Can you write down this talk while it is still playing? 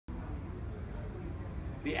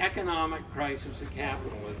the economic crisis of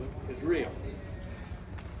capitalism is real.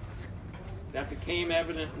 That became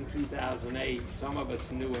evident in 2008. Some of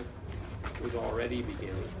us knew it was already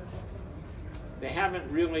beginning. They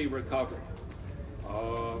haven't really recovered.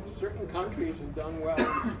 Certain countries have done well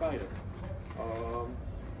in spite of it.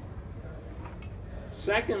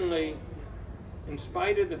 Secondly, in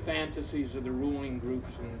spite of the fantasies of the ruling groups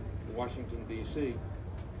in Washington, D.C.,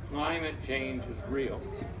 climate change is real.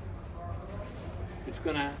 It's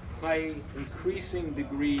going to play increasing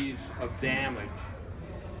degrees of damage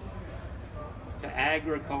to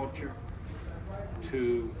agriculture,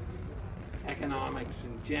 to economics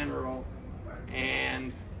in general,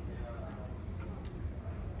 and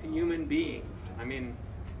to human beings. I mean,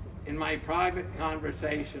 in my private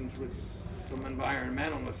conversations with some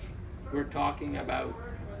environmentalists, we're talking about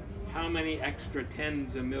how many extra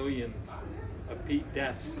tens of millions of peat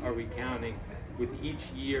deaths are we counting with each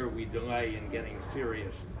year we delay in getting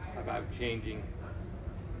serious about changing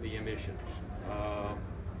the emissions.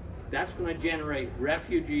 That's going to generate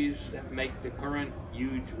refugees that make the current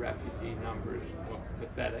huge refugee numbers look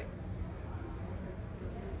pathetic.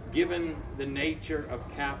 Given the nature of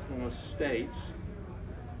capitalist states,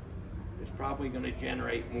 it's probably going to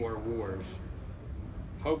generate more wars.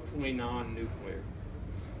 Hopefully non-nuclear.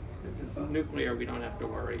 If it's nuclear, we don't have to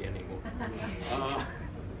worry anymore.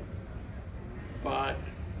 But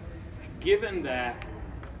given that,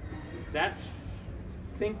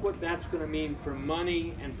 think what that's going to mean for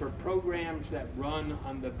money and for programs that run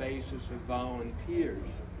on the basis of volunteers.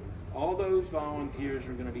 All those volunteers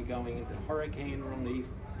are going to be going into hurricane relief,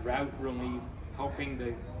 drought relief, helping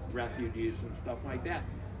the refugees and stuff like that.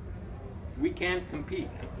 We can't compete,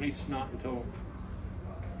 at least not until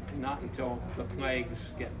the plagues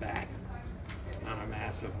get back on a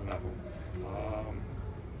massive level.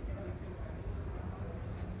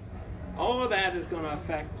 All of that is going to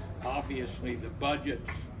affect, obviously, the budgets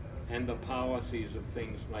and the policies of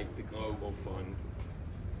things like the Global Fund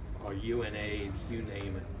or UNAIDS, you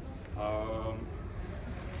name it.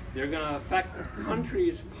 They're going to affect the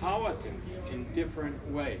country's politics in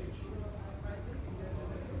different ways.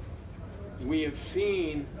 We have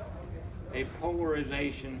seen a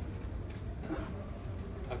polarization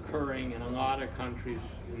occurring in a lot of countries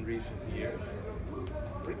in recent years.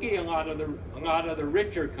 Particularly a lot of the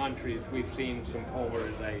richer countries, we've seen some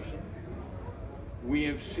polarization. We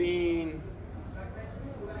have seen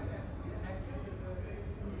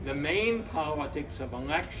the main politics of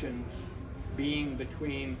elections being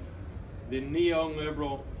between the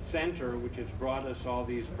neoliberal center, which has brought us all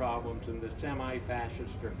these problems, and the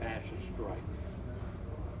semi-fascist or fascist right.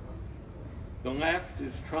 The left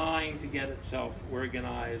is trying to get itself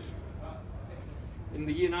organized. In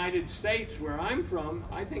the United States, where I'm from,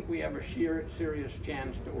 I think we have a serious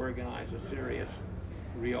chance to organize a serious,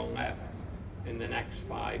 real left in the next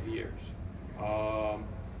 5 years.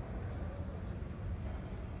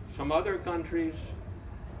 Some other countries,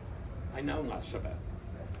 I know less about.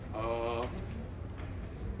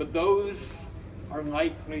 But those are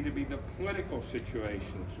likely to be the political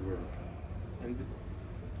situations we're in.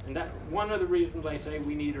 And that one of the reasons I say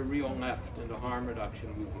we need a real left and a harm reduction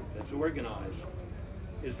movement that's organized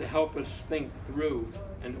is to help us think through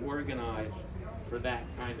and organize for that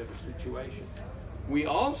kind of a situation. We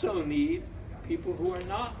also need people who are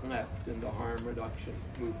not left in the harm reduction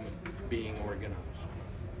movement being organized.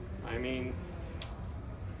 I mean,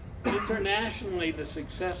 internationally, the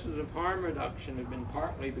successes of harm reduction have been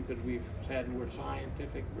partly because we've said we're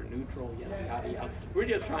scientific, we're neutral, yada, yada, yada. We're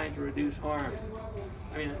just trying to reduce harm.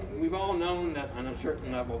 I mean, we've all known that on a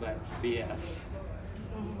certain level that's BS.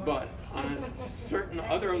 But on a certain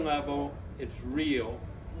other level, it's real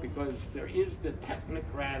because there is the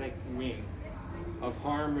technocratic wing of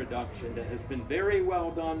harm reduction that has been very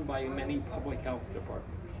well done by many public health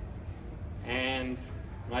departments. And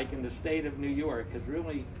like in the state of New York, has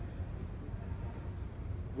really,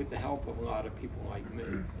 with the help of a lot of people like me,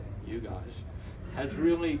 you guys, has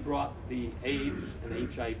really brought the AIDS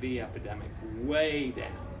and HIV epidemic way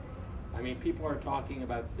down. I mean, people are talking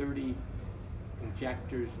about 30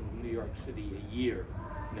 injectors in New York City a year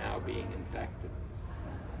now being infected,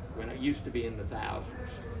 when it used to be in the thousands.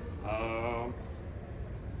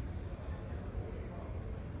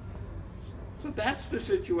 So that's the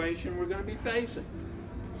situation we're going to be facing.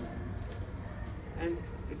 And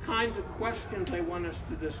the kinds of questions I want us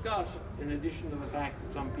to discuss, in addition to the fact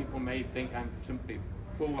that some people may think I'm simply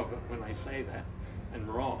full of it when I say that, and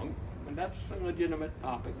wrong, and that's a legitimate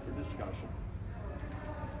topic for discussion,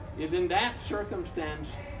 is in that circumstance,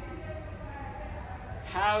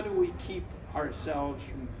 how do we keep ourselves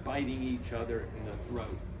from biting each other in the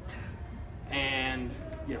throat And,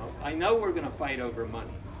 you know, I know we're going to fight over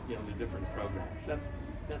money, you know, the different programs.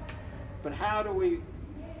 But how do we,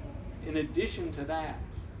 in addition to that,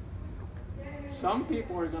 some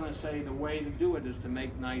people are going to say the way to do it is to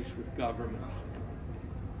make nice with governments.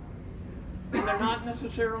 And they're not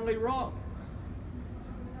necessarily wrong.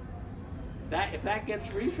 If that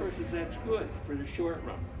gets resources, that's good for the short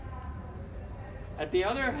run. At the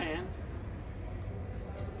other hand,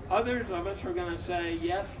 others of us are going to say,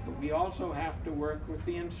 yes, but we also have to work with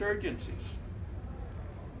the insurgencies.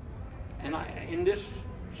 And in this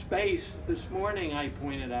space this morning, I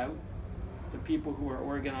pointed out the people who are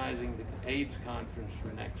organizing the AIDS conference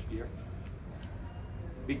for next year,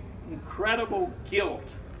 the incredible guilt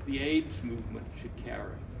the AIDS movement should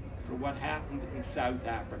carry for what happened in South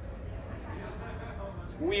Africa.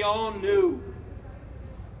 We all knew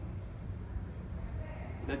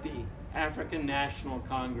that the African National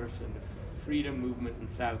Congress and the freedom movement in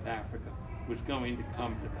South Africa was going to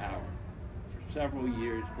come to power for several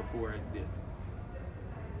years before it did.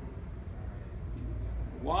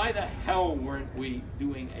 Why the hell weren't we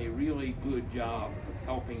doing a really good job of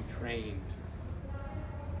helping train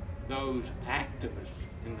those activists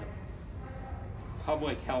in the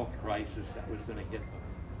public health crisis that was going to hit them?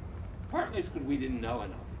 Partly it's because we didn't know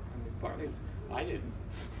enough. I mean, partly I didn't.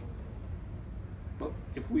 But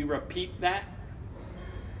if we repeat that,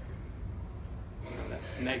 you know,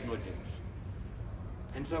 that's negligence.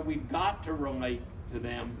 And so we've got to relate to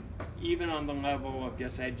them, even on the level of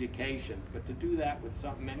just education, but to do that with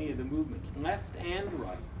many of the movements, left and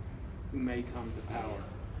right, who may come to power.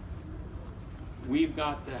 We've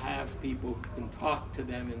got to have people who can talk to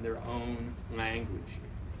them in their own language.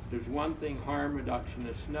 There's one thing harm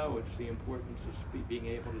reductionists know, it's the importance of being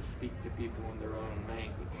able to speak to people in their own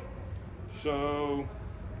language. So,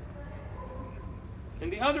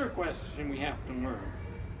 and the other question we have to learn,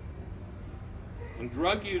 and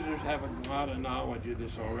drug users have a lot of knowledge of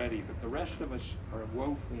this already, but the rest of us are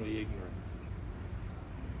woefully ignorant,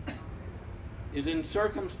 is in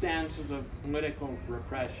circumstances of political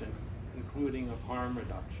repression, including of harm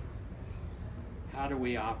reduction, how do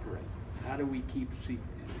we operate? How do we keep secret?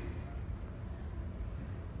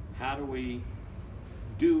 How do we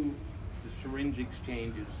do the syringe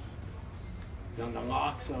exchanges, the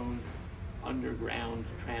naloxone underground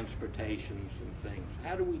transportations and things?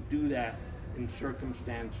 How do we do that in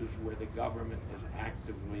circumstances where the government is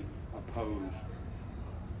actively opposed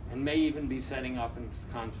and may even be setting up in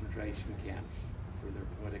concentration camps for their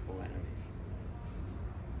political enemies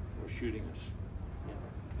or shooting us? You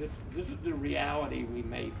know, this is the reality we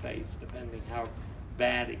may face depending how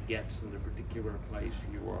bad it gets in the particular place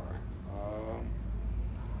you are.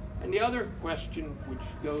 And the other question,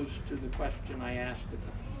 which goes to the question I asked at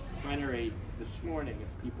the plenary this morning,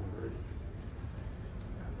 if people heard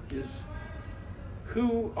it, is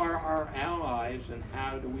who are our allies and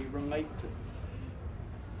how do we relate to them?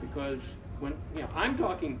 Because when, you know, I'm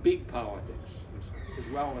talking big politics as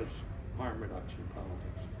well as harm reduction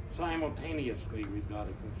politics. Simultaneously, we've got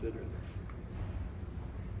to consider this.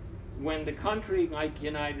 When the country like the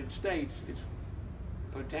United States is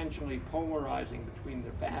potentially polarizing between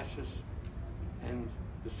the fascists and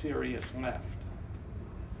the serious left,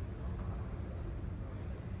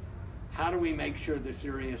 how do we make sure the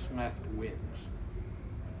serious left wins?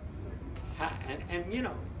 And you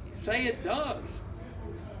know, say it does.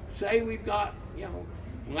 Say we've got, you know,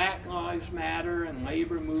 Black Lives Matter and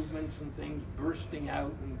labor movements and things bursting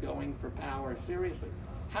out and going for power seriously.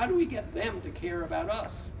 How do we get them to care about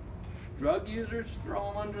us? Drug users, throw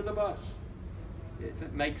them under the bus. If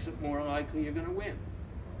it makes it more likely you're going to win.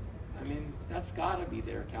 I mean, that's got to be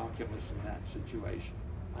their calculus in that situation.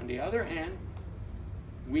 On the other hand,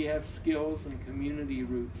 we have skills and community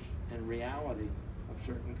roots and reality of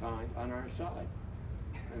certain kind on our side.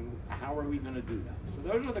 And how are we going to do that?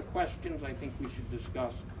 So those are the questions I think we should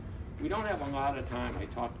discuss. We don't have a lot of time. I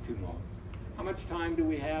talked too long. How much time do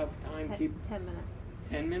we have? 10 minutes.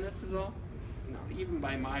 10 minutes is all? No, even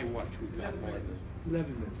by my watch, we've got more than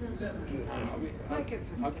 11 minutes.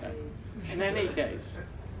 Okay. In any case,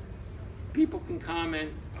 people can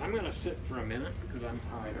comment. I'm going to sit for a minute because I'm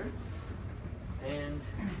tired. And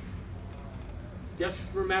just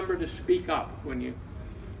remember to speak up when you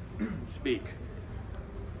speak.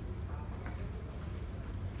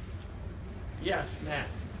 Yes, Matt.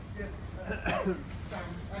 Yes, Sam,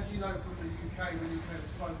 as you know from the UK, when you came and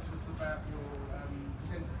spoke to us about your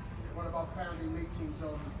presented one of our founding meetings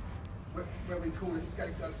on where we call it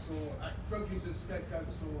scapegoats or drug users,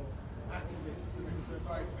 scapegoats or activists, and it was a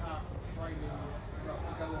very powerful framing for us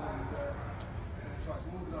to go on and try to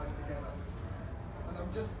organise together. And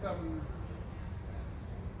I'm just,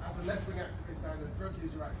 as a a left-wing activist and a drug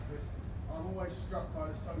user activist, I'm always struck by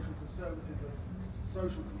the social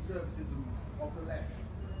conservatism of the left,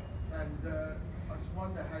 and I just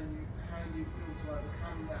wonder how you feel to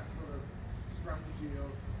overcome that sort of strategy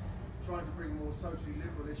of trying to bring more socially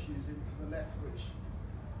liberal issues into the left, which,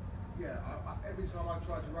 yeah, every time I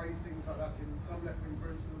try to raise things like that in some left-wing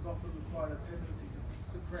groups, there was often quite a tendency to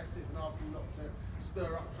suppress it and ask them not to stir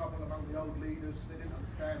up trouble among the old leaders because they didn't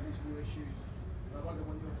understand these new issues. And I wonder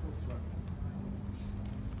what your thoughts were.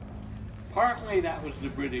 Partly that was the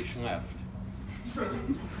British left.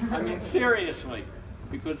 I mean, seriously,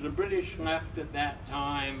 because the British left at that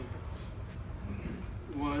time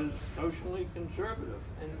was socially conservative,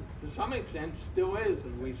 and to some extent still is,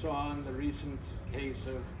 as we saw in the recent case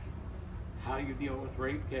of how you deal with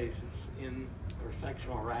rape cases or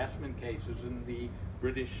sexual harassment cases in the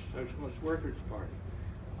British Socialist Workers' Party.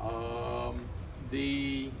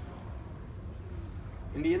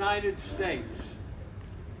 In the United States,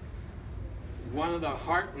 one of the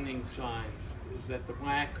heartening signs is that the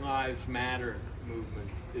Black Lives Matter movement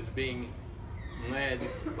is being led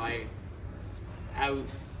by out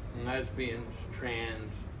lesbians,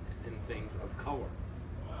 trans, and things of color.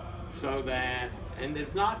 So that, and they're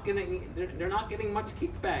not getting much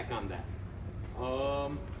kickback on that.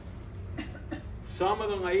 Some of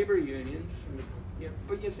the labor unions,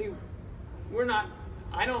 but you see,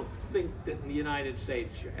 I don't think that in the United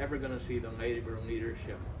States you're ever going to see the labor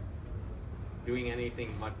leadership doing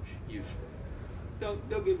anything much useful.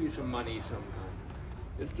 They'll give you some money sometime.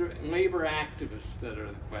 It's the labor activists that are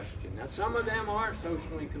the question. Now, some of them are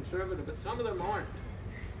socially conservative, but some of them aren't.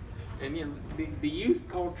 And you know, the youth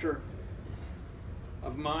culture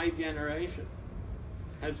of my generation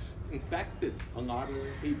has infected a lot of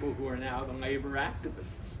the people who are now the labor activists.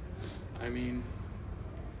 I mean,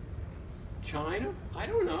 China, I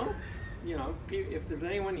don't know. You know, if there's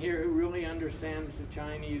anyone here who really understands the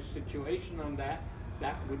Chinese situation on that,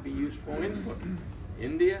 that would be useful input.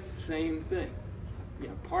 India, same thing. You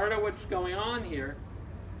know, part of what's going on here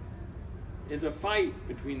is a fight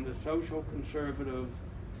between the social conservative,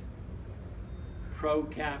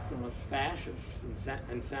 pro-capitalist fascists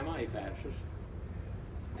and semi-fascists,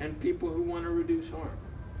 and people who want to reduce harm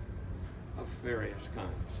of various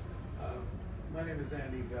kinds. My name is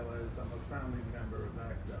Andy Velez. I'm a founding member of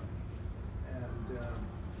ACTA. And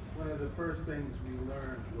one of the first things we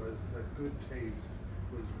learned was that good taste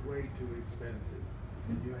was way too expensive.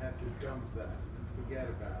 And you had to dump that and forget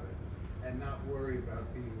about it and not worry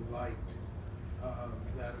about being liked.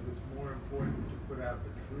 That it was more important to put out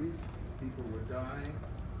the truth. People were dying,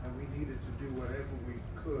 and we needed to do whatever we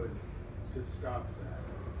could to stop that.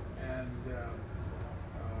 And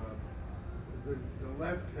the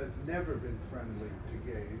left has never been friendly to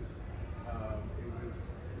gays. It was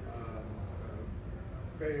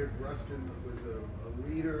Bayard Rustin was a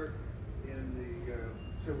leader in the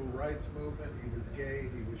civil rights movement. He was gay.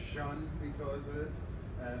 He was shunned because of it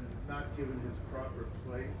and not given his proper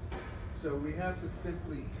place. So we have to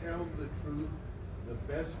simply tell the truth the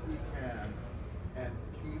best we can and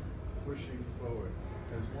keep pushing forward.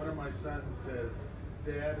 As one of my sons says,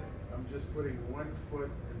 Dad, I'm just putting one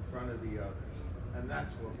foot in front of the other. And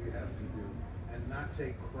that's what we have to do, and not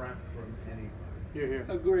take crap from anybody. Hear, hear.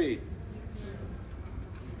 Agreed.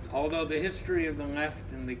 Although the history of the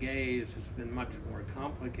left and the gays has been much more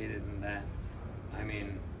complicated than that. I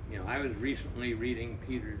mean, you know, I was recently reading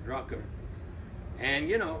Peter Drucker, and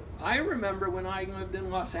you know, I remember when I lived in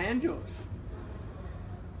Los Angeles,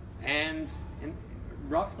 and in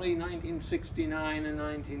roughly 1969 and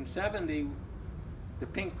 1970, the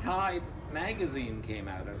Pink Tide magazine came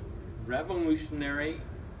out, a revolutionary,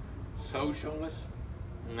 socialist,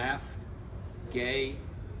 left, gay,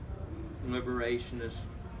 liberationist,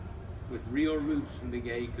 with real roots in the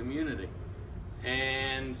gay community.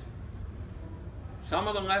 And some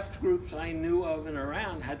of the left groups I knew of and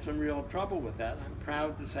around had some real trouble with that. I'm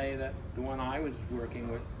proud to say that the one I was working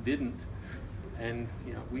with didn't. And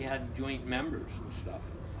you know, we had joint members and stuff.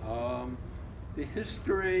 The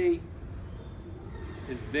history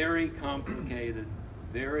is very complicated,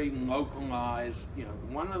 very localized. You know,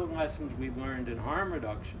 one of the lessons we've learned in harm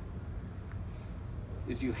reduction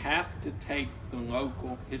is you have to take the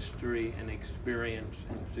local history and experience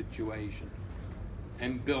and situation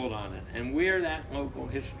and build on it. And where that local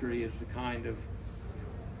history is the kind of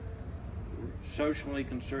socially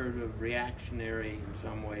conservative, reactionary, in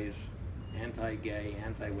some ways, anti-gay,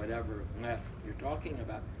 anti-whatever left you're talking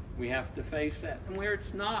about, we have to face that. And where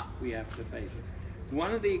it's not, we have to face it.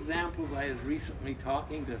 One of the examples I was recently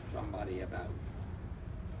talking to somebody about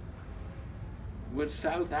was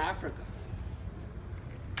South Africa.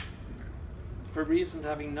 for reasons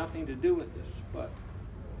having nothing to do with this, but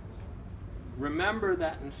remember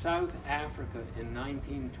that in South Africa in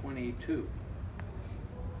 1922,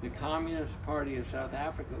 the Communist Party of South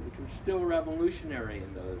Africa, which was still revolutionary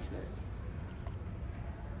in those days,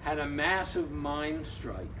 had a massive mine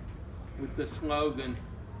strike with the slogan,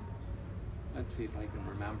 let's see if I can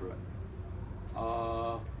remember it,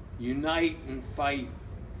 unite and fight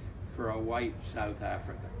for a white South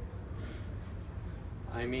Africa.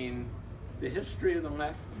 I mean, the history of the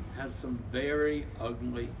left has some very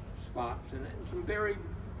ugly spots in it, and some very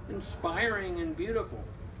inspiring and beautiful.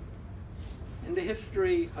 And the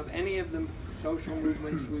history of any of the social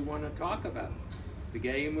movements we want to talk about, the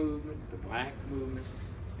gay movement, the black movement,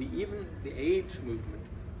 even the AIDS movement,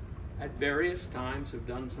 at various times have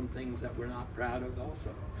done some things that we're not proud of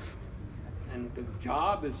also. And the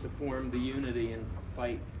job is to form the unity and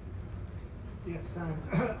fight. Yes, Sam.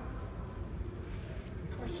 The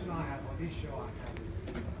question I have, or the issue I have, is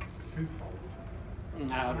twofold.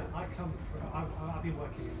 I come from, I've been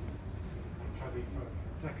working in HIV for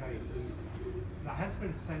decades, and there has been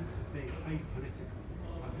a sense of being apolitical.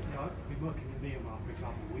 I've been working in Myanmar, for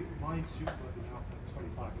example. My institute's worked in Myanmar for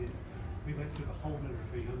 25 years. We went through the whole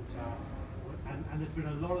military junta, and there's been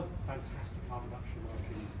a lot of fantastic harm reduction work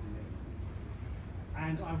in Myanmar.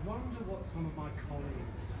 And I wonder what some of my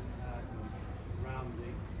colleagues around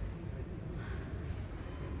these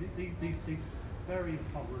very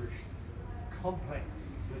impoverished,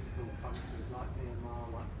 complex political countries like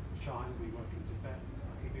Myanmar, like China, we work in Tibet,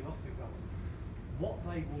 I'll give you lots of examples,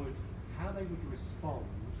 how they would respond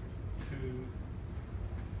to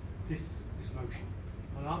this notion.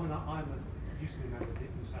 And I used to be a member of the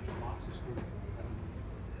International Marxist Group,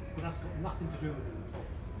 but that's got nothing to do with it at all.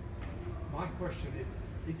 My question is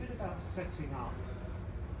it about setting up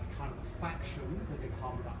a kind of a faction within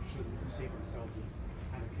harm reduction who see themselves as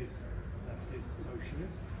anarchists, leftists,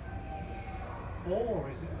 socialists? Or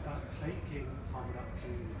is it about taking harm reduction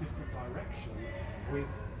in a different direction with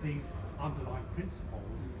these underlying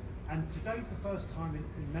principles? And today's the first time in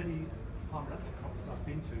many harm reduction conferences I've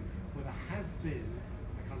been to where there has been a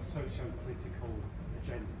kind of socio-political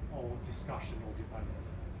agenda or discussion or debate,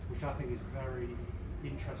 which I think is very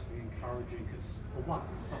interesting, encouraging, because for once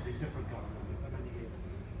there's something different going on. For many years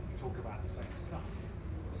we talk about the same stuff.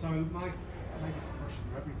 So my question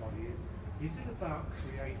to everybody is it about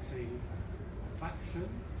creating a faction?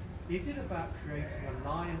 Is it about creating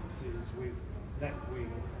alliances with left-wing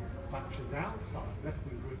factions outside,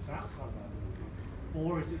 left-wing groups outside of that movement?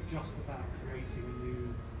 Or is it just about creating a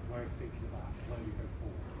new way of thinking about where we go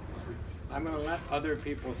forward? I'm going to let other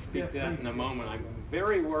people speak to that in a moment. I'm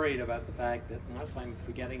very worried about the fact that, unless I'm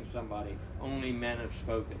forgetting somebody, only men have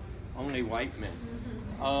spoken, only white men.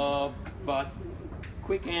 But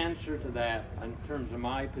quick answer to that in terms of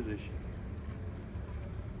my position.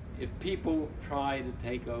 If people try to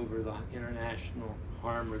take over the international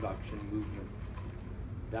harm reduction movement,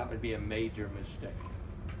 that would be a major mistake.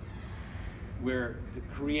 We're to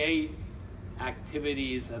create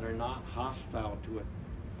activities that are not hostile to it,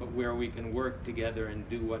 but where we can work together and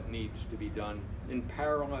do what needs to be done in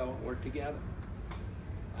parallel or together.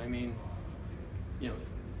 I mean, you know,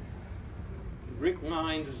 Rick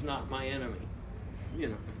Mines is not my enemy, you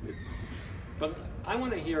know. But I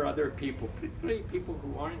want to hear other people, particularly people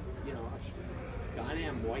who aren't, you know,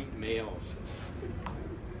 goddamn white males.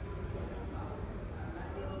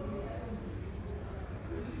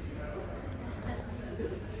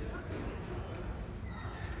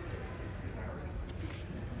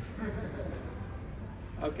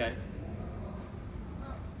 Okay.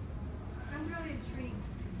 I'm really intrigued,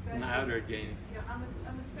 especially. Louder, Janie. Yeah, I'm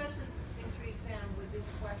especially intrigued, Sam, with this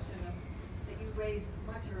question that you raised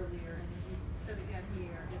much earlier, and you said again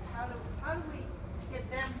here, is how do we get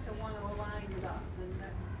them to want to align with us?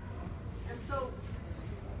 And so,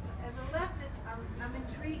 as a leftist, I'm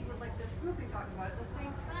intrigued with like this group you're talking about. At the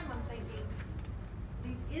same time, I'm thinking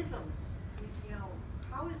these isms. You know,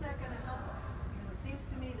 how is that going to help us? You know, it seems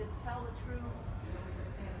to me this tell the truth.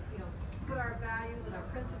 Put our values and our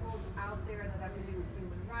principles out there that have to do with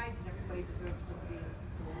human rights, and everybody deserves to be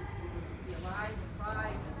alive and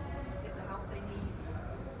thrive and get the help they need.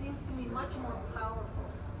 It seems to me much more powerful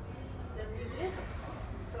than these isms.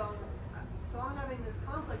 So I'm having this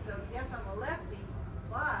conflict of, yes, I'm a lefty,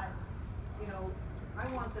 but I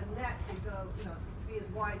want the net to go, to be as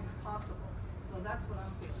wide as possible. So that's what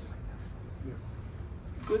I'm feeling right now. Yeah.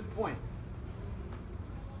 Good point.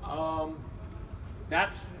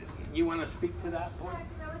 You want to speak to that point? Yeah,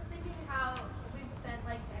 because I was thinking how we've spent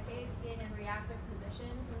like decades being in reactive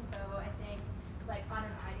positions, and so I think like on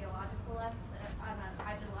an ideological level,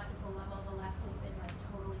 the left has been like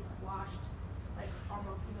totally squashed like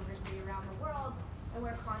almost universally around the world, and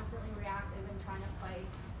we're constantly reactive and trying to fight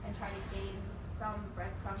and try to gain some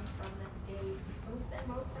breadcrumbs from the state. And we spend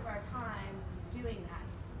most of our time doing that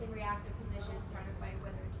in reactive positions, trying to fight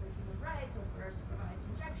whether it's for human rights or for a supervised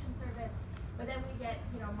injection service. But then we get,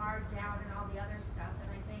 you know, marred down and all the other stuff. And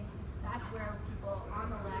I think that's where people on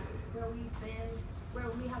the left, where we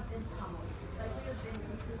have been pummeled. Like we have been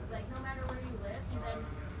completely, like no matter where you live, even,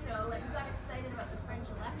 you know, like we got excited about the French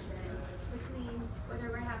election between whether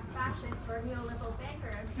we're gonna have fascist or a neoliberal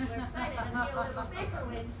banker, and people are excited and the neoliberal banker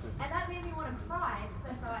wins. And that made me want to cry because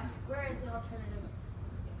I thought, where is the alternatives?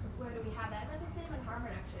 Where do we have that? And it's the same in harm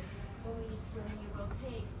reduction. When we will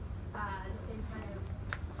take the same kind of,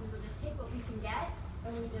 we will just take what we can get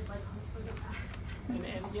and we just like hope for the best.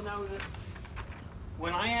 And you know,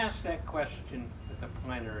 when I asked that question at the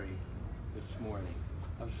plenary this morning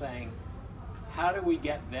of saying, how do we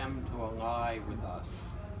get them to ally with us?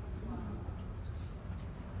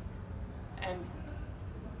 And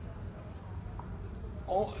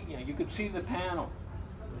all, you know, you could see the panel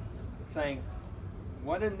saying,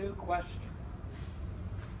 what a new question.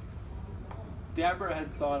 Deborah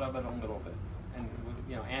had thought of it a little bit and,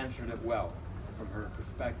 you know, answered it well from her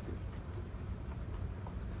perspective.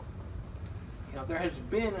 You know, there has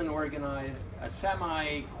been an organized, a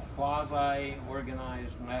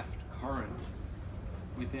semi-quasi-organized left current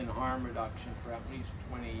within harm reduction for at least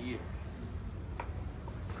 20 years.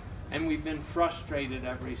 And we've been frustrated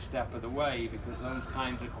every step of the way because those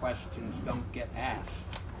kinds of questions don't get asked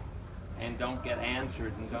and don't get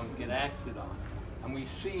answered and don't get acted on. And we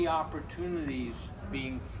see opportunities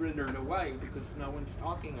being frittered away because no one's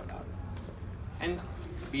talking about it. And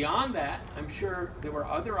beyond that, I'm sure there were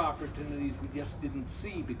other opportunities we just didn't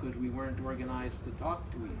see because we weren't organized to talk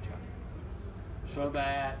to each other. So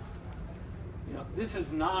that, you know, this is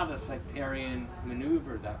not a sectarian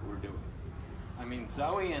maneuver that we're doing. I mean,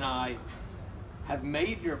 Zoe and I have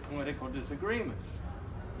major political disagreements.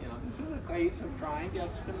 You know, this is a case of trying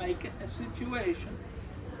just to make it a situation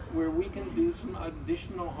where we can do some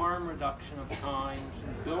additional harm reduction of times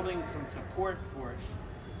and building some support for it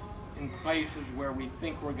in places where we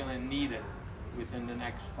think we're going to need it within the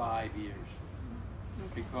next 5 years.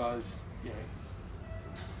 Because, you know,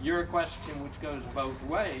 your question, which goes both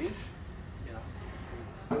ways, you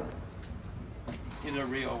know, is a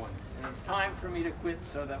real one. And it's time for me to quit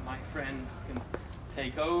so that my friend can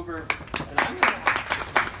take over. And I'm going to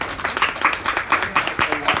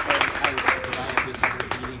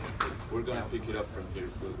We're going to pick it up from here.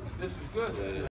 So this is good.